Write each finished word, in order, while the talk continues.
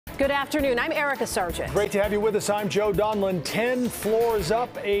Good afternoon. I'm Erica Sargent. Great to have you with us. I'm Joe Donlin. 10 floors up,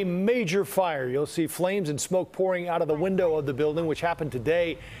 a major fire. You'll see flames and smoke pouring out of the window of the building, which happened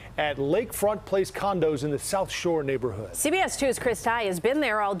today at Lakefront Place condos in the South Shore neighborhood. CBS 2's Chris Tye has been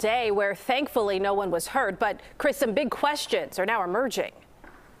there all day, where thankfully no one was hurt. But Chris, some big questions are now emerging.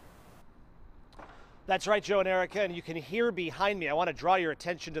 That's right, Joe and Erica, and you can hear behind me. I want to draw your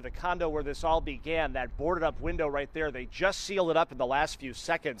attention to the condo where this all began, that boarded up window right there. They just sealed it up in the last few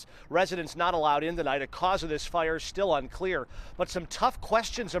seconds. Residents not allowed in tonight. A cause of this fire still unclear, but some tough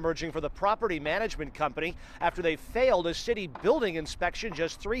questions emerging for the property management company after they failed a city building inspection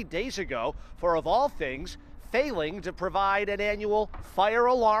just 3 days ago for, of all things, failing to provide an annual fire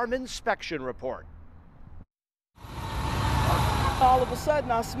alarm inspection report. All of a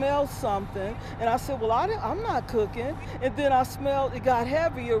sudden I smelled something and I said, well, I'm not cooking. And then I smelled it got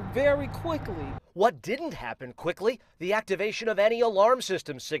heavier very quickly. What didn't happen quickly? The activation of any alarm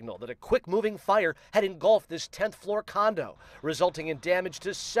system signal that a quick-moving fire had engulfed this 10th floor condo, resulting in damage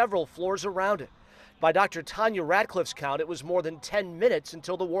to several floors around it. By Dr. Tanya Radcliffe's count, it was more than 10 minutes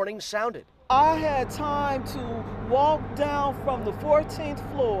until the warning sounded. I had time to walk down from the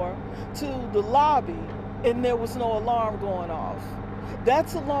 14th floor to the lobby, and there was no alarm going off.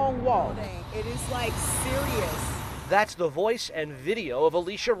 That's a long walk. It is like serious. That's the voice and video of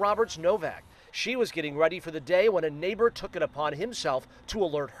Alicia Roberts Novak. She was getting ready for the day when a neighbor took it upon himself to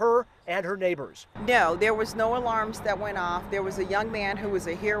alert her and her neighbors. No, there was no alarms that went off. There was a young man who was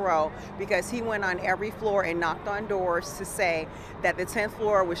a hero because he went on every floor and knocked on doors to say that the 10th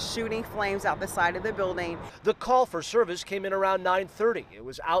floor was shooting flames out the side of the building. The call for service came in around 9:30. It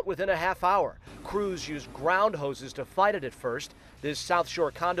was out within a half hour. Crews used ground hoses to fight it at first. This South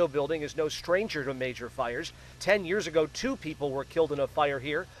Shore condo building is no stranger to major fires. 10 years ago, 2 people were killed in a fire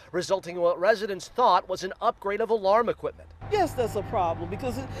here, resulting in what residents thought was an upgrade of alarm equipment. Yes, that's a problem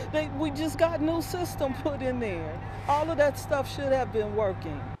because we just got new system put in there. All of that stuff should have been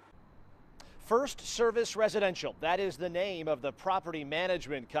working. First Service Residential, that is the name of the property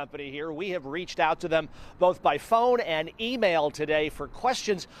management company here. We have reached out to them both by phone and email today for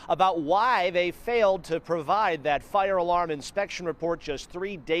questions about why they failed to provide that fire alarm inspection report just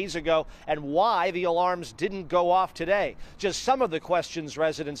 3 days ago and why the alarms didn't go off today. Just some of the questions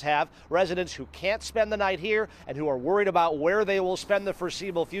residents have, residents who can't spend the night here and who are worried about where they will spend the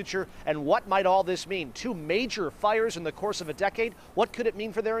foreseeable future and what might all this mean. 2 major fires in the course of a decade. What could it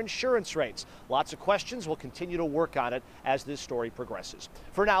mean for their insurance rates? Lots of questions. We'll continue to work on it as this story progresses.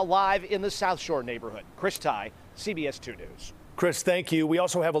 For now, live in the South Shore neighborhood, Chris Tye, CBS 2 News. Chris, thank you. We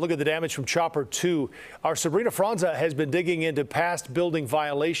also have a look at the damage from Chopper 2. Our Sabrina Franza has been digging into past building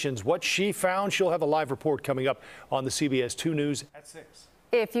violations. What she found, she'll have a live report coming up on the CBS 2 News at 6.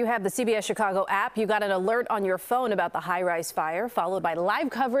 If you have the CBS Chicago app, you got an alert on your phone about the high-rise fire, followed by live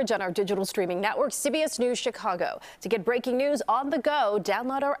coverage on our digital streaming network, CBS News Chicago. To get breaking news on the go,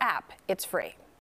 download our app. It's free.